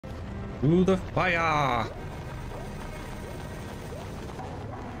Through the fire!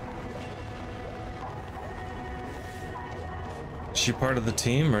 Is she part of the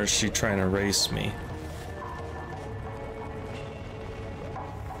team, or is she trying to race me?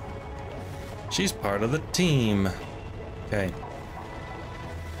 She's part of the team. Okay.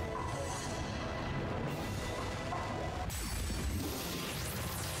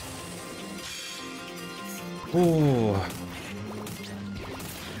 Ooh.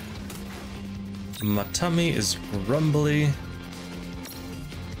 My tummy is rumbly.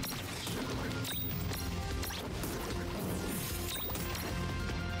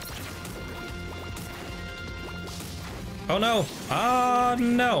 Oh no! Ah,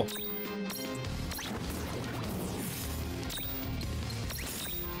 no!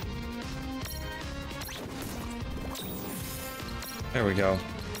 There we go.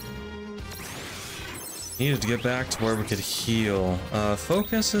 Needed to get back to where we could heal.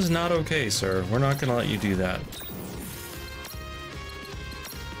 Focus is not okay, sir. We're not gonna let you do that.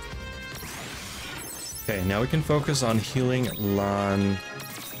 Okay, now we can focus on healing Lann.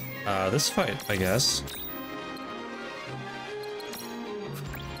 This fight, I guess.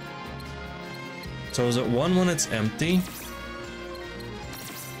 So is it 1 when it's empty?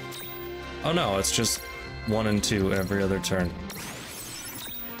 Oh no, it's just 1 and 2 every other turn.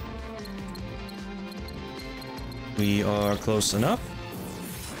 We are close enough.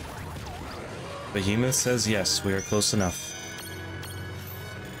 Behemoth says yes, we are close enough.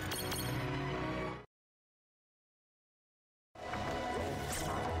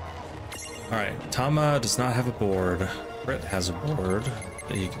 Alright, Tama does not have a board. Brett has a board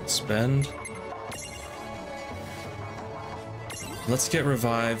that he can spend. Let's get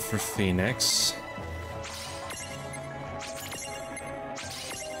revived for Phoenix.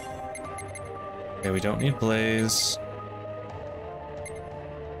 Okay, we don't need Blaze.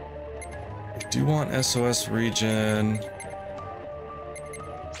 We do want SOS regen.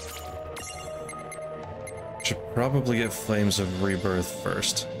 Should probably get Flames of Rebirth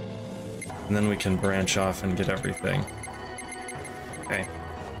first. And then we can branch off and get everything. Okay.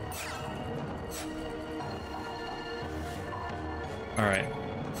 Alright.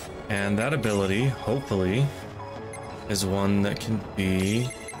 And that ability, hopefully, is one that can be...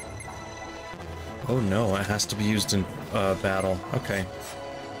 Oh no, it has to be used in battle. Okay.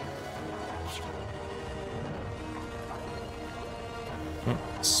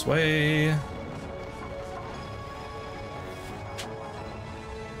 Sway.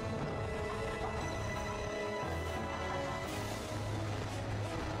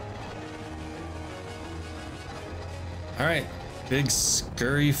 All right, big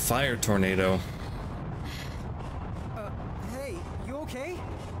scurry fire tornado. Hey, you okay?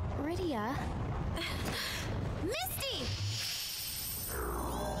 Rydia. Misty!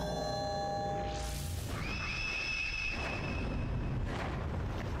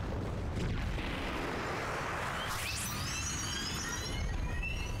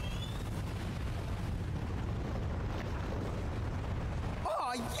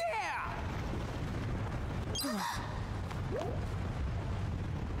 Oh, yeah!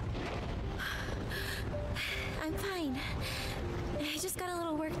 I'm fine. I just got a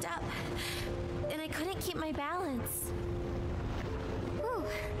little worked up, and I couldn't keep my balance. Whew.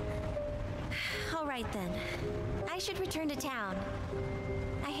 All right then. I should return to town.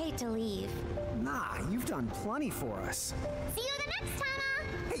 I hate to leave. Nah, you've done plenty for us. See you the next Tama!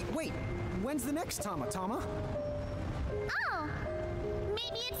 Hey, wait! When's the next Tama? Oh,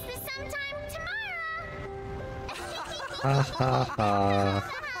 maybe it's the sometime tomorrow. Ha ha ha.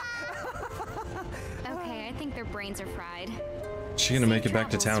 Okay, I think their brains are fried. She gonna make it back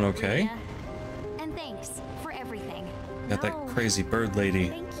to town okay? And thanks for everything. Got that crazy bird lady.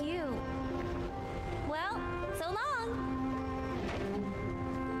 Thank you. Well, so long.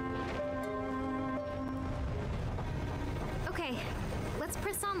 Okay, let's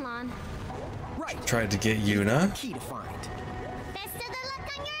press on, Lann. Right. Tried to get Yuna. Key to find. Best of the luck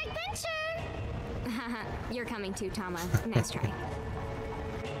on your adventure. You're coming too, Tama. Nice try.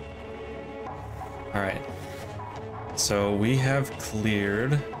 All right. So we have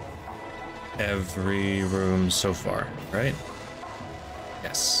cleared every room so far, right?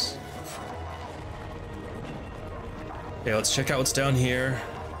 Yes. Okay, let's check out what's down here.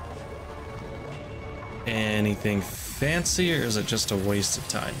 Anything fancy, or is it just a waste of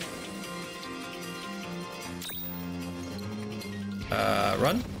time?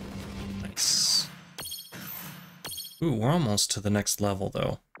 Run. Nice. Ooh, we're almost to the next level,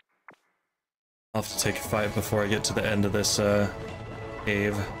 though. I'll have to take a fight before I get to the end of this,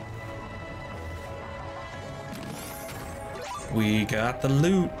 cave. We got the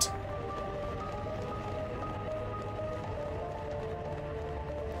loot.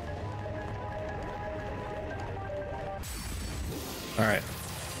 Alright.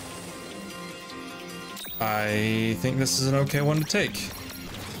 I think this is an okay one to take.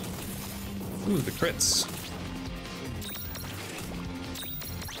 Ooh, the crits.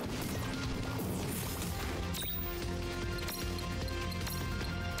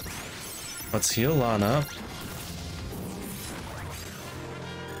 Let's heal Lann up.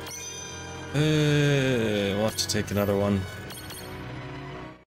 We'll have to take another one.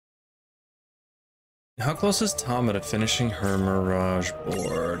 How close is Tama to finishing her Mirage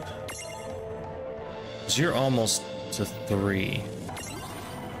board? 'Cause you're almost to 3.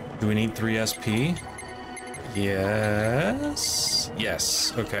 Do we need 3 SP? Yes.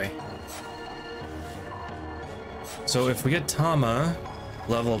 Yes. Okay. So if we get Tama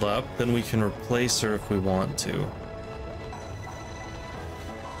leveled up, then we can replace her if we want to.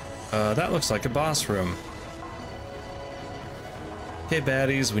 That looks like a boss room. Okay,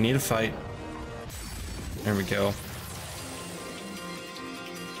 baddies, we need a fight. There we go.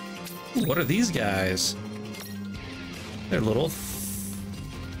 Ooh, what are these guys? They're little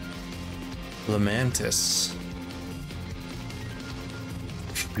Lamantis.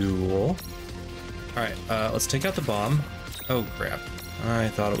 Cool. Alright, let's take out the bomb. Oh crap. I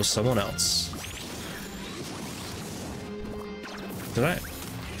thought it was someone else.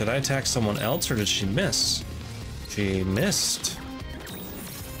 Did I attack someone else or did she miss? She missed.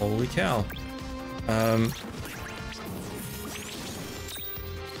 Holy cow.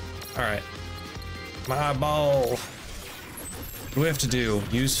 Alright. My ball. What do we have to do?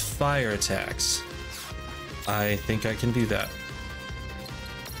 Use fire attacks. I think I can do that.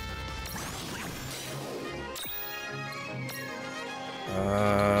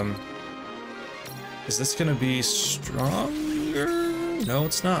 Is this gonna be stronger? No,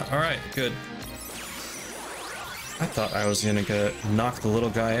 it's not. Alright, good. I thought I was gonna knock the little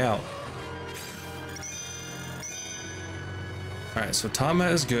guy out. Alright, so Tama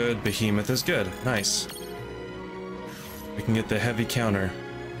is good, Behemoth is good. Nice. We can get the heavy counter.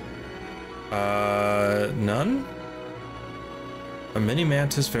 None? A mini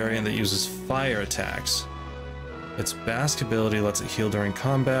mantis variant that uses fire attacks. Its Basque ability lets it heal during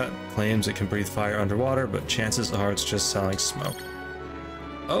combat, claims it can breathe fire underwater, but chances are it's just selling smoke.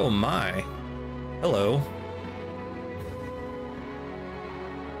 Oh my. Hello.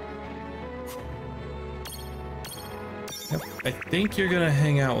 Yep, I think you're gonna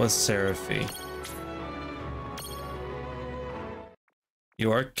hang out with Seraphy.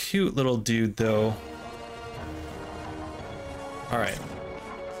 You are a cute little dude, though. Alright.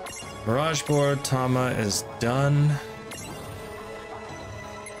 Mirage board, Tama is done.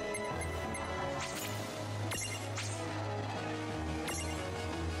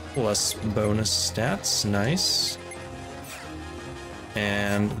 Plus bonus stats, nice.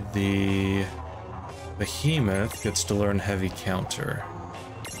 And the Behemoth gets to learn heavy counter.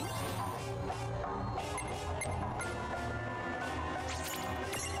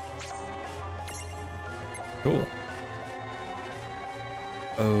 Cool.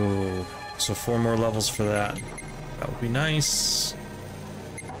 Oh, so 4 more levels for that. That would be nice.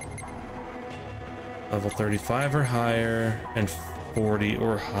 Level 35 or higher, and 40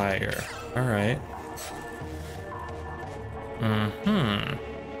 or higher. Alright.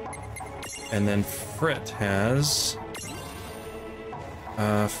 And then Frit has...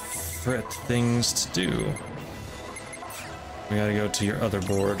 Frit things to do. We gotta go to your other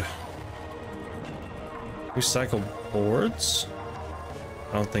board. We cycle boards?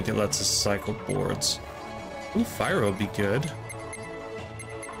 I don't think it lets us cycle boards. Ooh, fire would be good.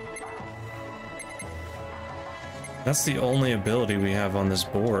 That's the only ability we have on this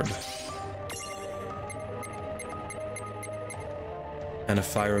board. And a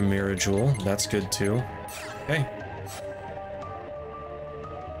fire mirror jewel, that's good too. Okay.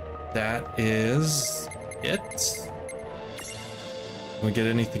 That is it. Can we get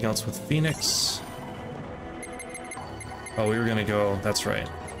anything else with Phoenix? Oh, we were gonna go, that's right.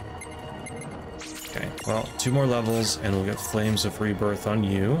 Okay, well, 2 more levels and we'll get Flames of Rebirth on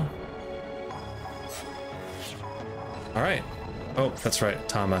you. Alright. Oh, that's right,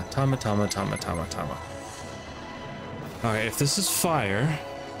 Tama. Tama. Alright, if this is fire,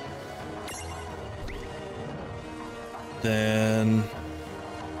 then...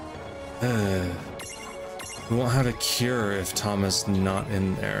 we won't have a cure if Tama's not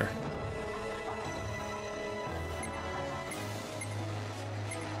in there.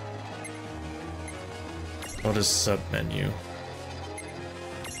 What is sub-menu?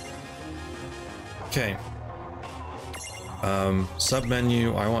 Okay.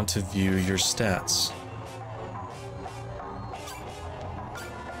 Sub-menu, I want to view your stats.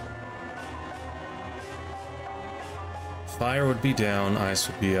 Fire would be down, ice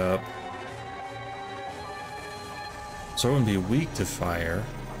would be up. So I wouldn't be weak to fire.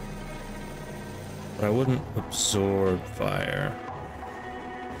 But I wouldn't absorb fire.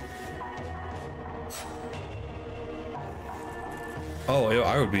 Oh,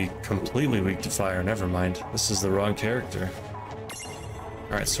 I would be completely weak to fire. Never mind. This is the wrong character.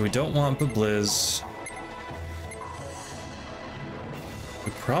 Alright, so we don't want Babliz.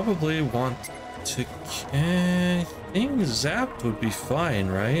 We probably want to... I think Zapped would be fine,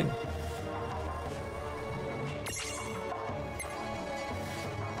 right?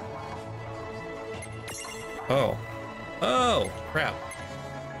 Oh. Oh, crap.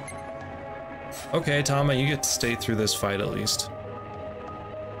 Okay, Tama, you get to stay through this fight at least.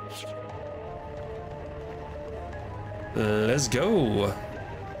 Let's go.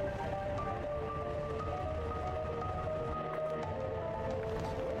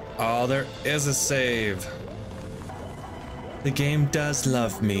 Oh, there is a save. The game does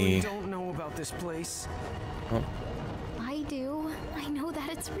love me. I don't know about this place. Oh. I do. I know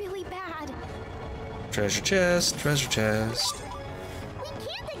that it's really bad. Treasure chest, treasure chest. We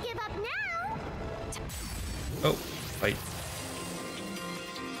can't give up now. Oh, fight.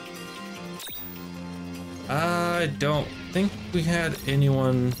 I don't think we had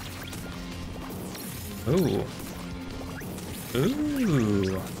anyone. Ooh.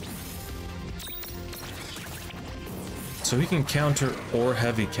 Ooh. So he can counter or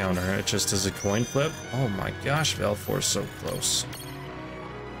heavy counter. It just is a coin flip. Oh my gosh, Valfor's so close.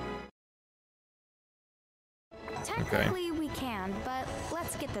 Technically, we can, but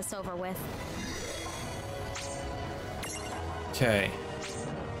let's get this over with. Okay.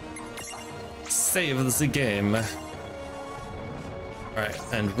 Save the game. Alright,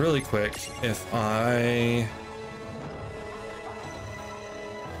 and really quick, if I...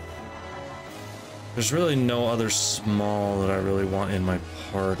 There's really no other small that I really want in my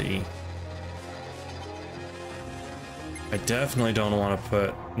party. I definitely don't want to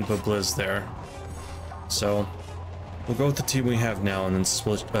put Babliz there. So, we'll go with the team we have now and then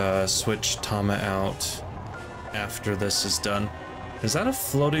switch Tama out after this is done. Is that a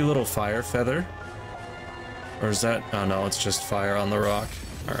floaty little fire feather? Or is that... Oh no, it's just fire on the rock.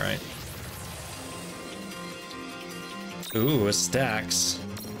 Alright. Ooh, a stacks.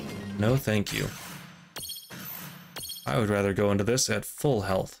 No thank you. I would rather go into this at full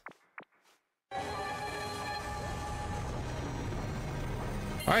health.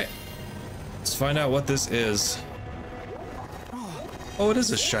 Alright. Let's find out what this is. Oh, it is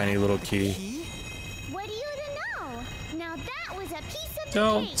a shiny little key. What do you know? Now that was a piece of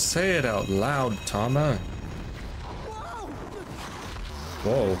Don't say it out loud, Tama.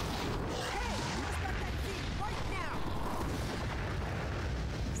 Whoa.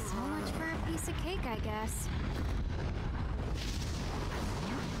 So much for a piece of cake, I guess.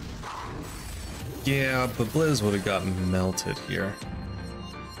 Yeah, but Blizz would have gotten melted here.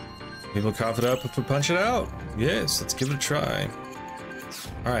 People cough it up if we punch it out. Yes, let's give it a try.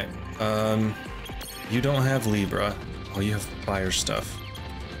 Alright, you don't have Libra. Oh, you have fire stuff.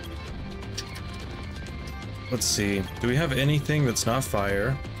 Let's see. Do we have anything that's not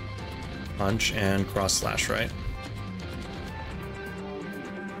fire? Punch and cross slash, right?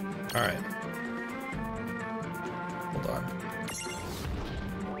 Alright. Hold on.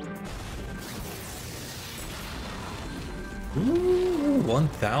 Ooh,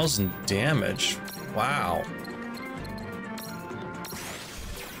 1,000 damage. Wow.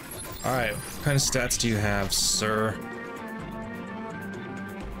 Alright, what kind of stats do you have, sir?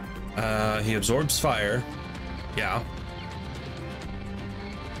 He absorbs fire. Yeah.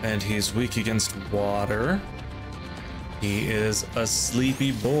 And he's weak against water. He is a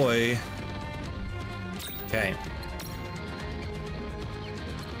sleepy boy. Okay.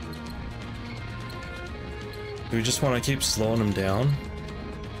 Do we just want to keep slowing him down?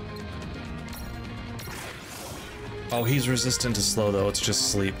 Oh, he's resistant to slow though, it's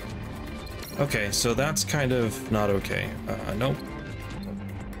just sleep. Okay, so that's kind of not okay. Nope.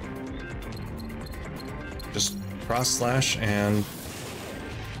 Just cross slash and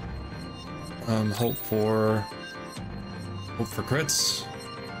hope for crits.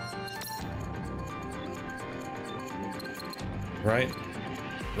 Right?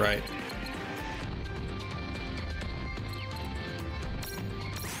 Right.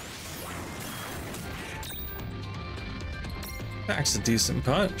 That's a decent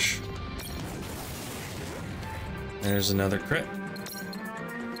punch. There's another crit.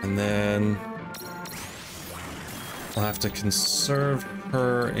 And then I'll have to conserve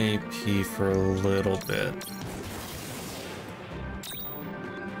her AP for a little bit.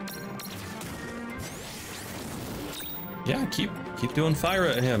 Yeah, keep doing fire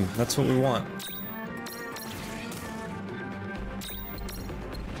at him. That's what we want.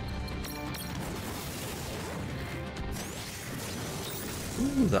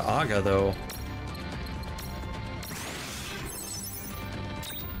 Ooh, the Aga though.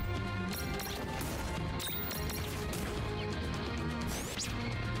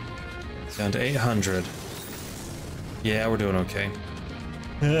 Down to 800. Yeah, we're doing okay.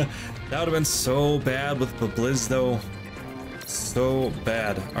 That would have been so bad with the Blizz though. So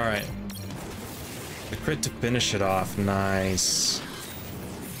bad. Alright. The crit to finish it off. Nice.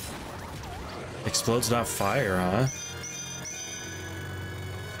 Explodes not fire, huh?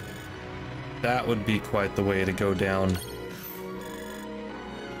 That would be quite the way to go down.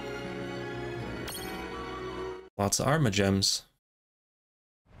 Lots of Arma gems.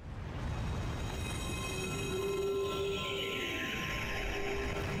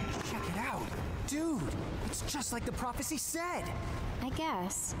 Check it out. Dude, it's just like the prophecy said. I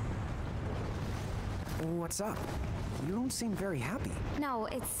guess. What's up? You don't seem very happy. No,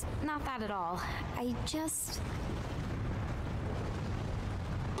 it's not that at all. I just...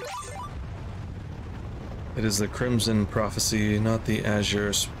 It is the Crimson Prophecy, not the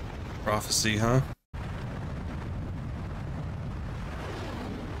Azure's Prophecy, huh?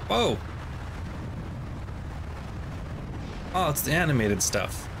 Whoa! Oh, it's the animated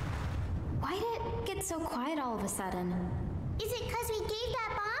stuff. Why did it get so quiet all of a sudden? Is it because we gave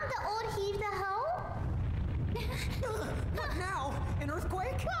that bomb the old heave the hoe? What now? An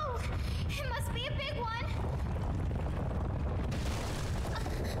earthquake? Whoa! It must be a big one.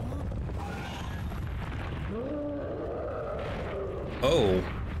 Oh.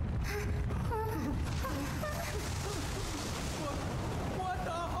 What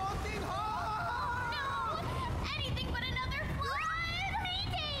the honking No! Anything but another flood!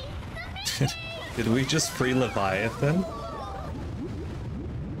 Mayday! The Mayday! Did we just free Leviathan?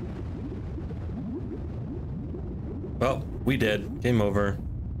 Well, we did. Game over.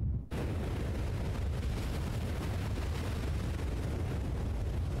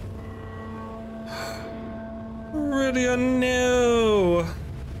 Rydia, no!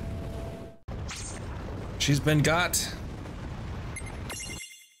 She's been got.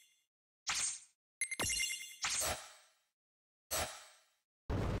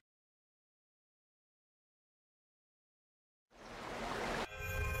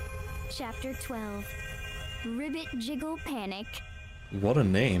 Chapter 12. Ribbit Jiggle Panic. What a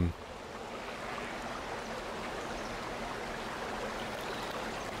name.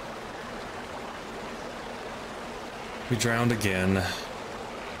 We drowned again.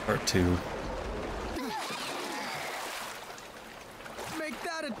 Part 2. Make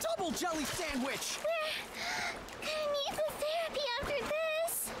that a double jelly sandwich! I need the therapy after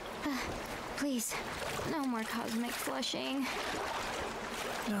this. Please, no more cosmic flushing.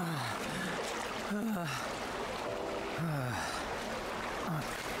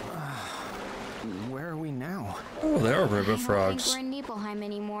 Where are we now? Oh, there are ribbit I don't frogs. think we're in Nibelheim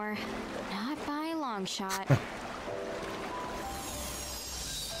anymore. Not by a long shot.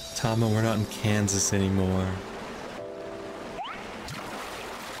 Tama, we're not in Kansas anymore.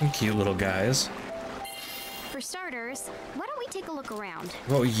 Some cute little guys. For starters, why don't we take a look around?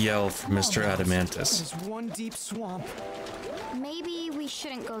 We'll yell for Mr. Adamantis. There's one deep swamp. Maybe we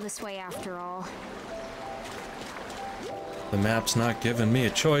shouldn't go this way after all. The map's not giving me a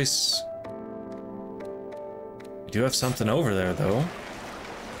choice. We do have something over there, though.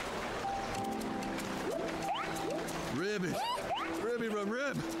 Ribbit! Ribby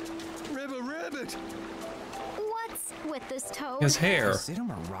rib! Ribbit! What's with this toad? His hair. Is it a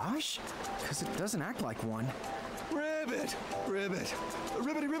mirage? Because it doesn't act like one. Ribbit! Ribbit!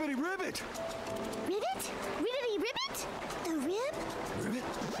 Ribbity! Ribbit? Ribbity ribbit? The rib?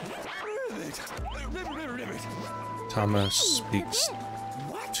 Ribbit! Ribbit! Tama speaks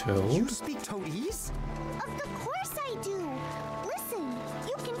What? toad? You speak toadies? Of the course I do. Listen,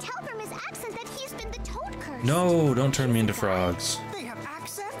 you can tell from his accent that he's been the toad curse. No, don't turn me into frogs. They have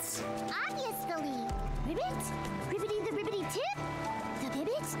accents? Obviously. Ribbit? Ribbity the ribbity tip? The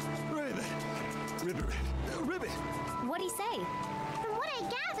bibbit? Ribbit! What'd he say? From what I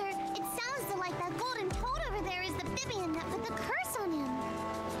gather, it sounds like that golden toad over there is the Bibian that put the curse on him.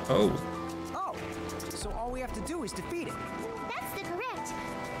 Oh, Oh, so all we have to do is defeat it. That's the correct.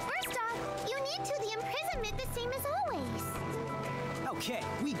 First off, you need to the imprisonment the same as always. Okay,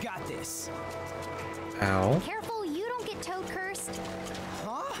 we got this. ow. Careful you don't get toad cursed.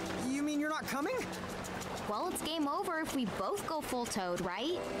 Huh? You mean you're not coming? Well, it's game over if we both go full toad,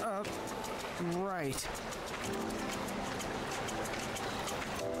 right? Right.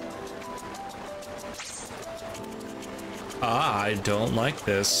 I don't like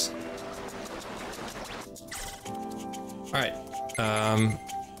this. Alright,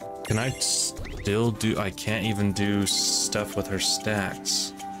 can I still do... I can't even do stuff with her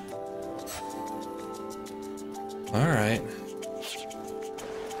stacks. Alright.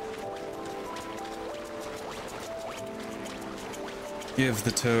 Give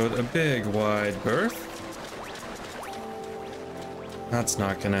the toad a big wide berth. That's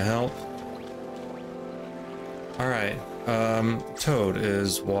not gonna help. Alright, toad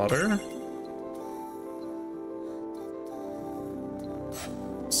is water.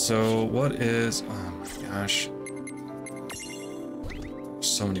 So what is... oh my gosh.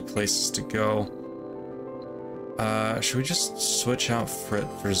 So many places to go. Should we just switch out Frit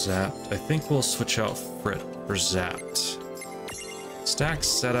for Zapped? I think we'll switch out Frit for Zapped. Stack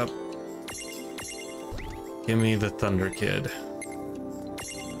setup. Give me the Thunder Kid.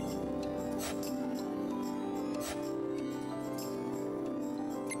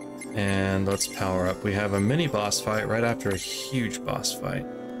 And let's power up. We have a mini boss fight right after a huge boss fight.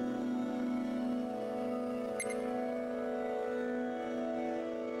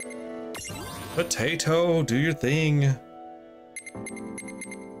 Potato, do your thing.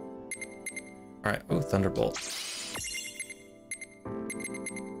 Alright, oh, Thunderbolt.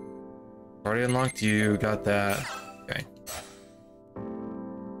 Already unlocked you, got that. Okay.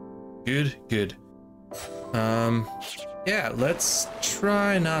 Good, good. Yeah, let's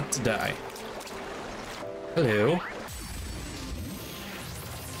try not to die. Hello.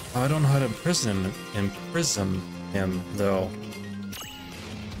 Oh, I don't know how to imprison him, though.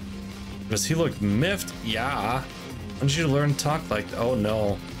 Does he look miffed? Yeah. I want you to learn to talk like... oh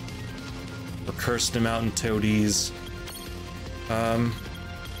no. We're cursing him out in toadies. I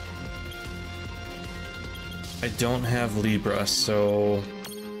don't have Libra, so...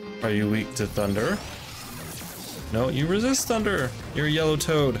 are you weak to thunder? No, you resist thunder. You're a yellow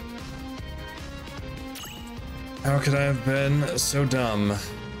toad. How could I have been so dumb?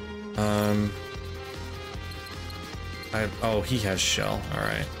 Oh, he has shell. All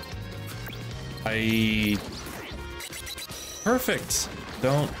right. Perfect.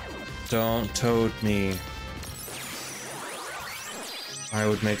 Don't toad me. I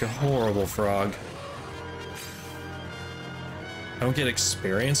would make a horrible frog. I don't get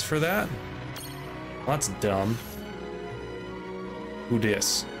experience for that? Well, that's dumb. Who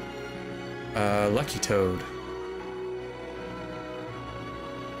dis? Lucky Toad.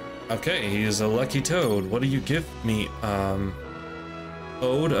 Okay, he's a lucky toad. What do you give me?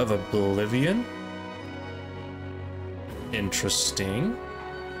 Ode of Oblivion? Interesting.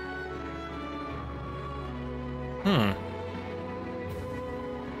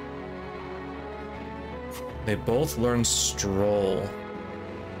 They both learn Stroll.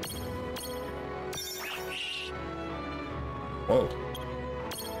 Whoa.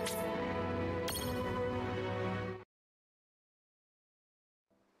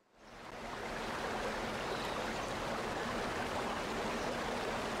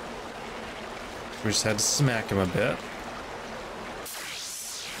 We just had to smack him a bit.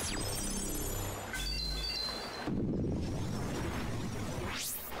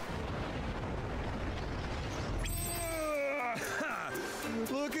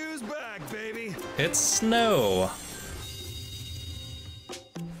 Look who's back, baby. It's Snow.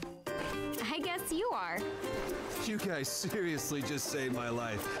 I guess you are. You guys seriously just saved my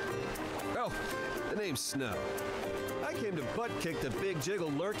life. Oh, the name's Snow. I came to butt kick the big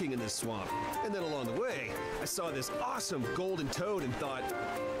jiggle lurking in this swamp. And then along the way, I saw this awesome golden toad and thought,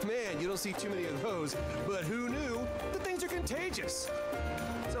 man, you don't see too many of those, but who knew the things are contagious?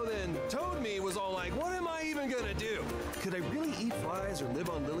 So then Toad Me was all like, what am I even gonna do? Could I really eat flies or live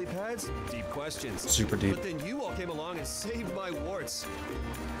on lily pads? Deep questions. Super deep. But then you all came along and saved my warts.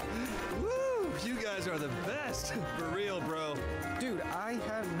 Woo! You guys are the best. For real, bro. Dude, I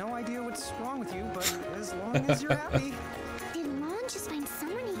have no idea what's wrong with you, but as long as you're happy. Did Lon just find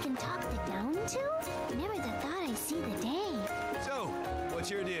someone he can talk the down to? Never the thought I'd see the day. So,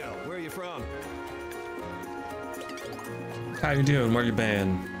 what's your deal? Where are you from? How you doing? Where you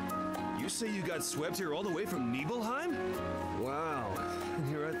been? You say you got swept here all the way from Nibelheim? Wow.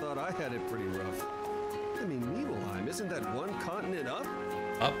 Here I thought I had it pretty rough. I mean, Nibelheim, isn't that one continent up?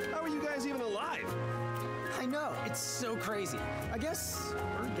 Up. How are you guys even alive? I know, it's so crazy. I guess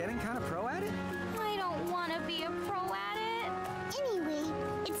we're getting kind of pro at it. I don't want to be a pro at it. Anyway,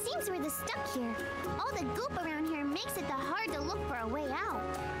 it seems we're the stuck here. All the goop around here makes it the hard to look for a way out.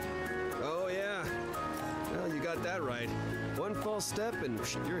 Oh, yeah. Well, you got that right. One false step and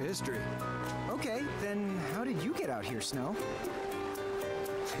you're history. Okay, then how did you get out here, Snow?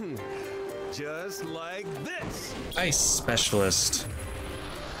 Just like this. Ice specialist.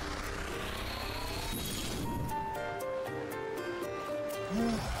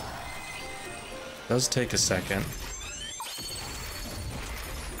 Does take a second.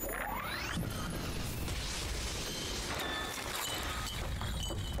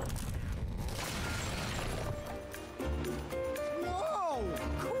 Whoa!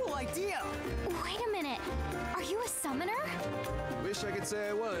 Cool idea! Wait a minute. Are you a summoner? Wish I could say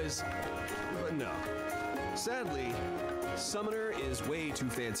I was, but no. Sadly, summoner is way too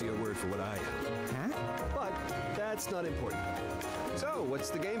fancy a word for what I am. Huh? But that's not important. So, what's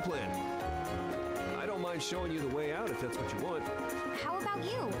the game plan? I don't mind showing you the way out if that's what you want. How about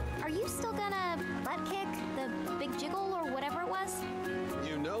you? Are you still gonna butt kick the big jiggle or whatever it was?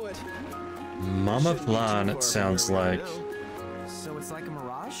 You know it. Mama Shouldn't be too Plan, far it from sounds where we are like. now. So it's like a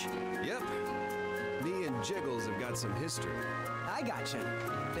mirage? Yep. Me and Jiggles have got some history. I gotcha.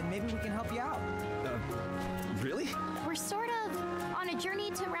 Then maybe we can help you out. Really? We're sort of on a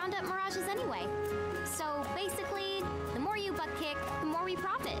journey to round up mirages anyway. So basically, the more you butt kick, the more we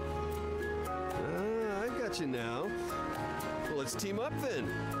profit. I've got you now. Well, let's team up then.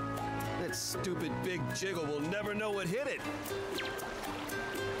 That stupid big Jiggle will never know what hit it.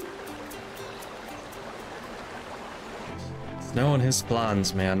 It's knowing his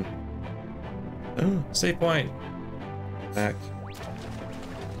plans, man. Oh, save point. Back.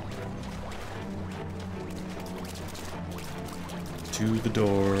 To the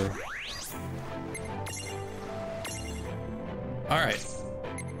door. Alright.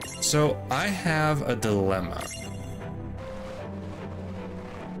 So I have a dilemma.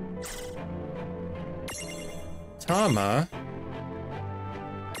 Tama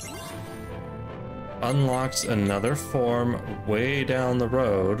unlocks another form way down the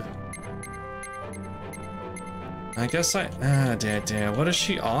road. I guess damn, what does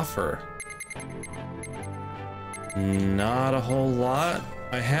she offer? Not a whole lot.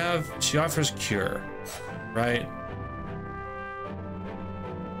 She offers cure, right?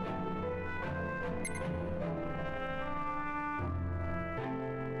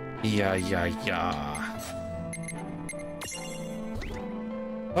 Yeah.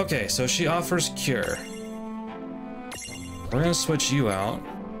 Okay, so she offers cure. We're gonna switch you out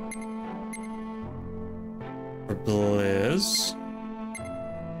for Blizz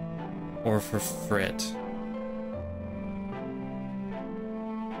or for Frit.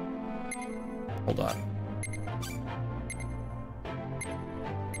 Hold on.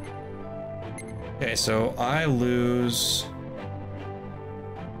 Okay, so I lose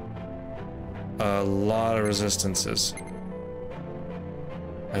a lot of resistances.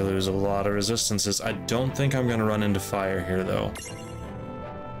 I don't think I'm gonna run into fire here though.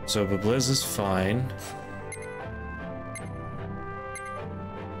 So Blizz is fine.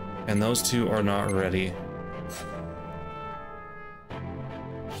 And those two are not ready.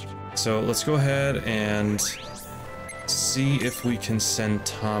 So let's go ahead and see if we can send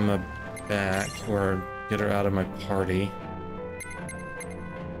Tama back or get her out of my party.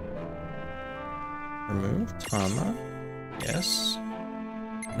 Remove Tama. Yes.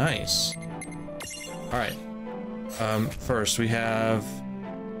 Nice. Alright. First we have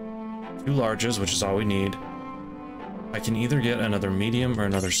 2 larges, which is all we need. I can either get another medium or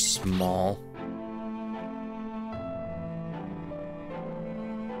another small.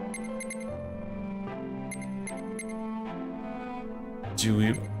 Do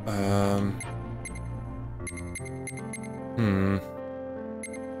we,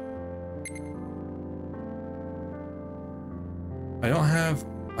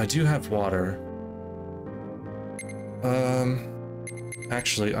 I do have water.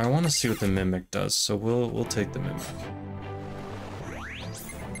 Actually, I want to see what the Mimic does, so we'll take the Mimic.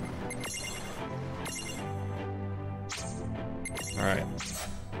 All right.